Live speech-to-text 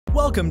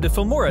Welcome to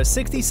Filmora's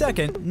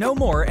 60-second No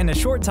More in a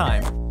Short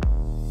Time.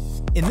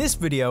 In this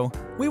video,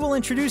 we will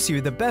introduce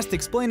you the best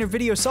explainer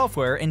video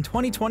software in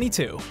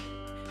 2022.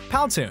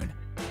 PowToon.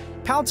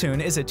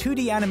 PowToon is a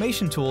 2D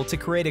animation tool to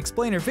create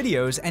explainer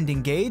videos and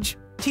engage,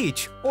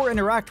 teach, or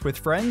interact with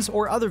friends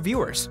or other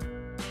viewers.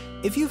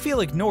 If you feel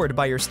ignored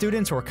by your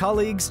students or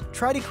colleagues,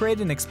 try to create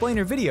an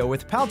explainer video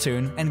with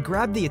PowToon and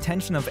grab the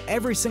attention of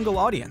every single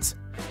audience.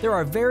 There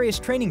are various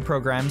training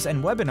programs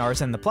and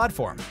webinars in the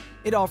platform.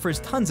 It offers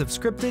tons of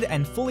scripted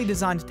and fully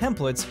designed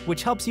templates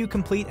which helps you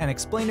complete an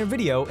explainer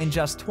video in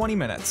just 20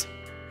 minutes.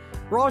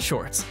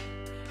 Rawshorts.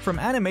 From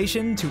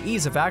animation to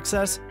ease of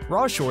access,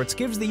 Rawshorts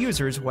gives the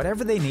users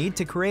whatever they need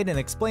to create an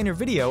explainer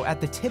video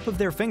at the tip of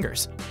their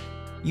fingers.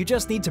 You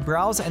just need to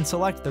browse and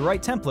select the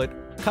right template,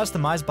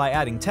 customize by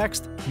adding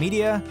text,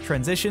 media,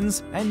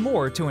 transitions, and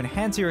more to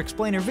enhance your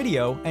explainer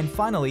video, and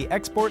finally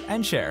export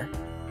and share.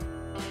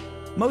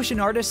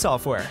 MotionArtist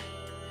Software.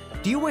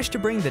 Do you wish to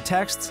bring the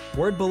texts,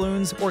 word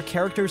balloons, or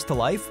characters to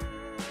life?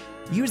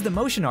 Use the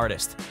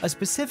MotionArtist, a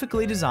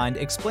specifically designed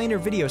explainer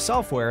video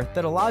software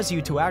that allows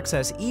you to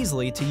access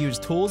easily to use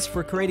tools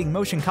for creating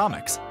motion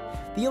comics.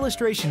 The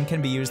illustration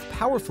can be used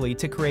powerfully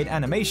to create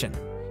animation.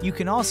 You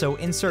can also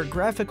insert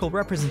graphical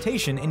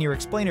representation in your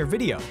explainer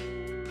video.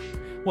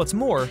 What's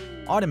more,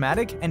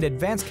 automatic and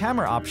advanced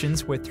camera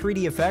options with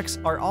 3D effects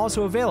are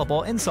also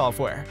available in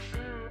software.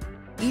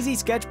 Easy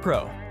Sketch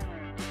Pro.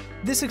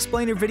 This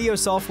explainer video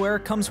software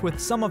comes with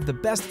some of the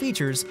best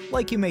features,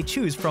 like you may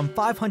choose from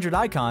 500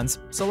 icons,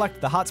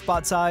 select the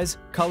hotspot size,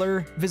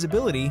 color,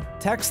 visibility,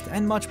 text,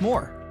 and much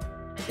more.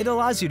 It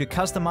allows you to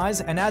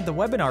customize and add the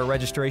webinar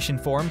registration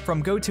form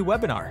from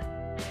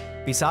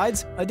GoToWebinar.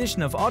 Besides,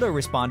 addition of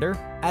autoresponder,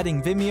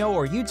 adding Vimeo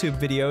or YouTube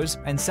videos,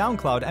 and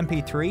SoundCloud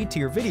MP3 to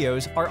your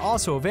videos are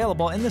also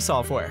available in the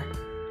software.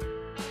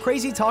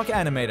 CrazyTalk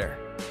Animator.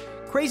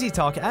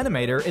 CrazyTalk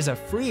Animator is a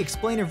free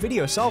explainer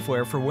video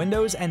software for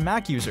Windows and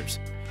Mac users.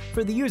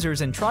 For the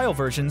users in trial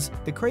versions,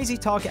 the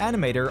CrazyTalk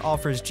Animator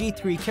offers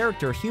G3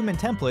 character human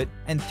template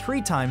and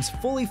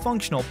 3x fully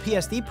functional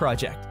PSD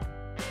project.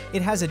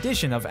 It has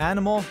addition of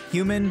animal,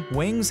 human,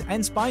 wings,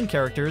 and spine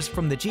characters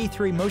from the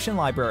G3 motion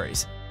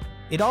libraries.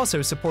 It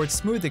also supports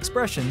smooth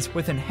expressions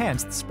with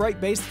enhanced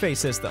sprite-based face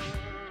system.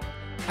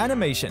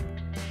 Animation.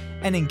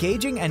 An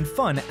engaging and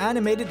fun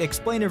animated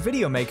explainer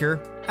video maker,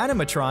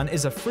 Animatron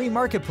is a free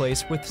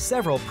marketplace with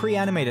several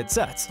pre-animated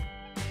sets.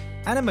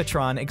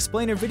 Animatron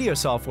explainer video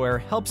software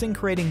helps in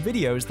creating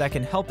videos that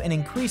can help in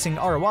increasing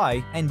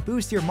ROI and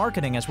boost your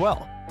marketing as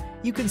well.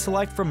 You can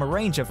select from a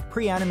range of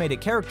pre-animated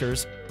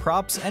characters,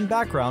 props, and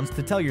backgrounds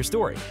to tell your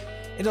story.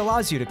 It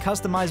allows you to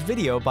customize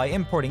video by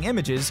importing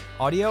images,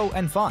 audio,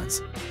 and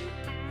fonts.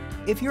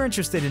 If you're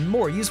interested in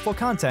more useful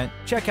content,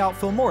 check out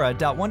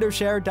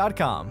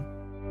filmora.wondershare.com.